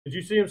Did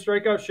you see him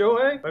strike out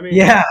Shohei? I mean,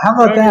 Yeah, how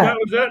about that?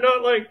 was that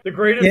not like the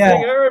greatest Yeah,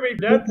 thing ever? I mean,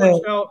 with Dad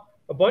punched out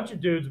a bunch of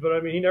dudes, but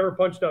I mean, he never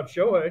punched out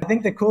Shohei. I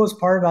think the coolest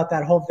part about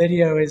that whole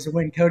video is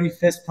when Kody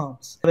fist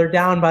pumps. They're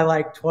down by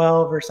like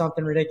 12 or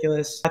something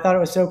ridiculous. I thought it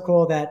was so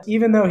cool that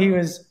even though he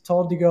was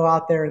told to go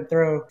out there and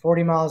throw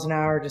 40 miles an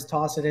hour, just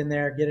toss it in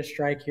there, get a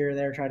strike here or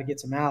there, try to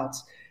get some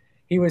outs,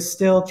 he was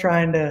still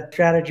trying to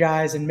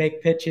strategize and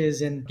make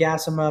pitches and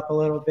gas him up a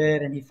little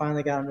bit. And he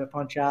finally got him to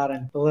punch out,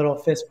 and the little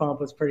fist pump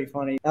was pretty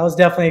funny. That was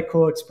definitely a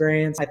cool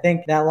experience. I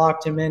think that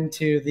locked him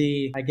into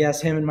I guess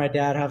him and my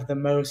dad have the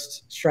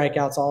most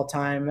strikeouts all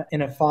time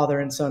in a father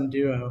and son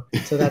duo.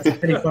 So that's a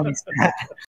pretty funny stat.